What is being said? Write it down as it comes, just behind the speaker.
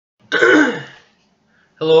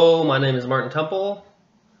Hello, my name is Martin Temple.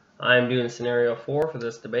 I'm doing scenario 4 for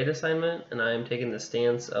this debate assignment, and I am taking the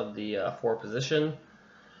stance of the 4 position.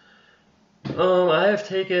 I have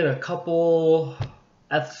taken a couple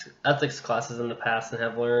ethics classes in the past and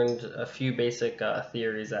have learned a few basic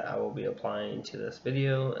theories that I will be applying to this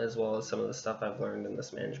video, as well as some of the stuff I've learned in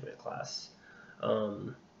this management class.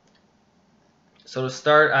 So to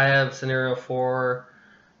start, I have scenario 4,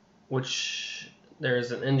 which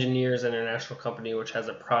there's an Engineers International company which has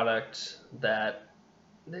a product that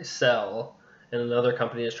they sell, and another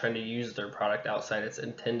company is trying to use their product outside its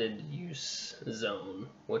intended use zone,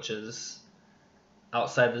 which is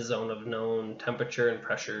outside the zone of known temperature and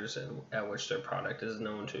pressures at which their product is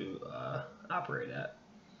known to operate at.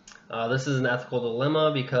 This is an ethical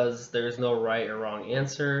dilemma because there's no right or wrong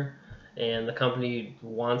answer, and the company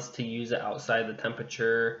wants to use it outside the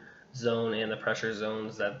temperature zone and the pressure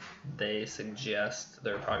zones that they suggest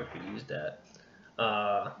their product be used at.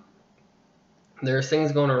 There's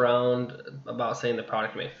things going around about saying the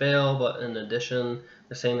product may fail, but in addition,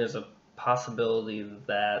 they're saying there's a possibility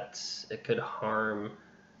that it could harm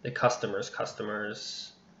the customers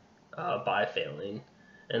by failing.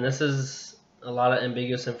 And this is a lot of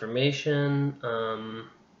ambiguous information,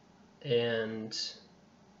 and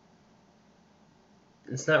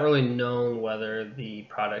it's not really known whether the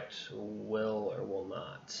product will or will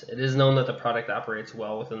not. It is known that the product operates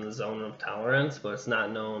well within the zone of tolerance, but it's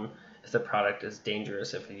not known if the product is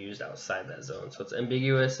dangerous if it's used outside that zone. So it's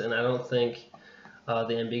ambiguous, and I don't think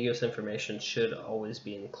the ambiguous information should always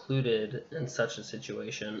be included in such a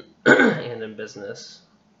situation and in business.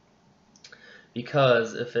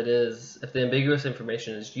 Because if the ambiguous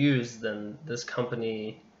information is used, then this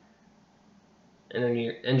company,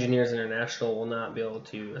 Engineers International, will not be able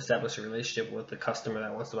to establish a relationship with the customer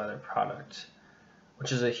that wants to buy their product,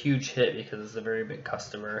 which is a huge hit because it's a very big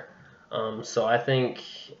customer. So I think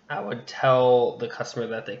I would tell the customer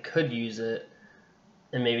that they could use it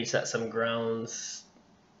and maybe set some grounds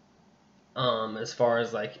as far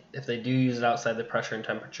as like if they do use it outside the pressure and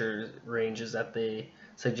temperature ranges, that they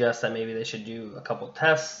suggest that maybe they should do a couple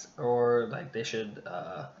tests, or like they should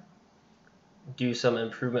do some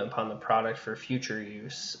improvement upon the product for future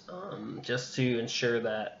use, just to ensure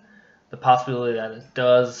that the possibility that it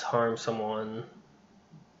does harm someone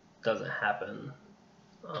doesn't happen,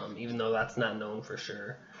 even though that's not known for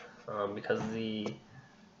sure, because the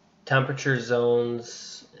temperature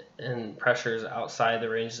zones and pressures outside the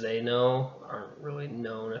range they know aren't really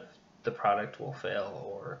known if the product will fail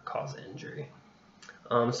or cause injury.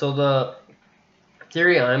 So the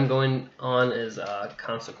theory I'm going on is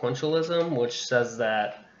consequentialism, which says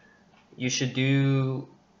that you should do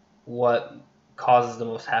what causes the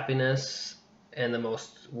most happiness and the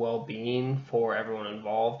most well-being for everyone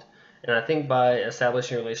involved. And I think by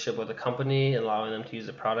establishing a relationship with a company and allowing them to use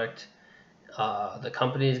the product, the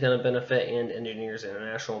company is going to benefit and Engineers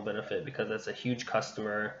International will benefit, because that's a huge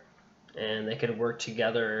customer and they could work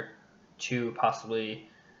together to possibly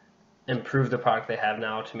improve the product they have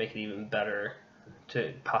now to make it even better,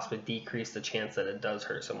 to possibly decrease the chance that it does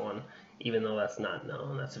hurt someone, even though that's not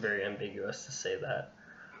known. That's very ambiguous to say that.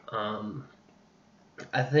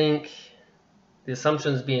 I think the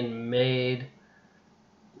assumptions being made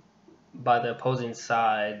by the opposing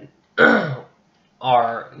side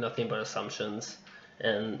are nothing but assumptions,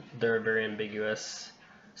 and they're very ambiguous.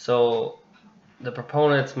 So the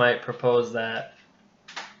proponents might propose that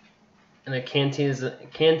in a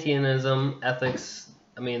Kantianism ethics,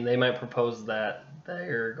 they might propose that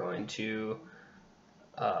they're going to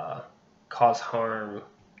cause harm.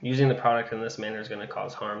 Using the product in this manner is going to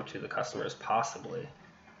cause harm to the customers, possibly.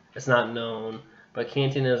 It's not known, but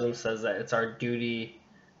Kantianism says that it's our duty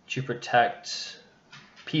to protect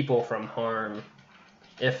people from harm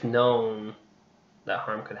if known that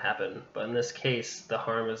harm could happen. But in this case, the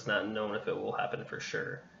harm is not known if it will happen for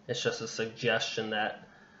sure. It's just a suggestion that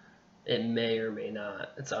it may or may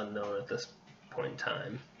not. It's unknown at this point in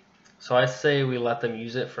time. So I say we let them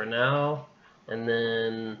use it for now, and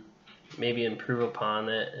then maybe improve upon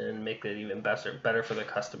it and make it even better for the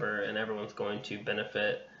customer, and everyone's going to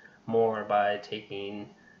benefit more by taking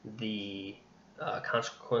the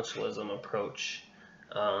consequentialism approach,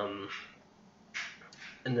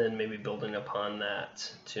 and then maybe building upon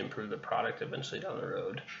that to improve the product eventually down the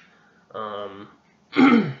road.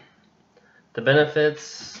 The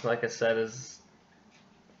benefits, like I said, is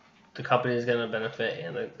the company is going to benefit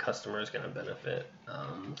and the customer is going to benefit.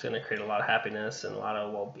 It's going to create a lot of happiness and a lot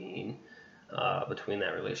of well-being between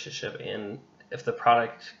that relationship. And if the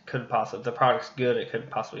product if the product's good, it could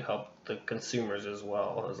possibly help the consumers as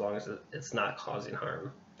well, as long as it's not causing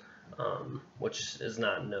harm. which is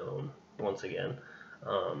not known once again.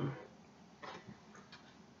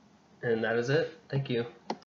 And that is it. Thank you.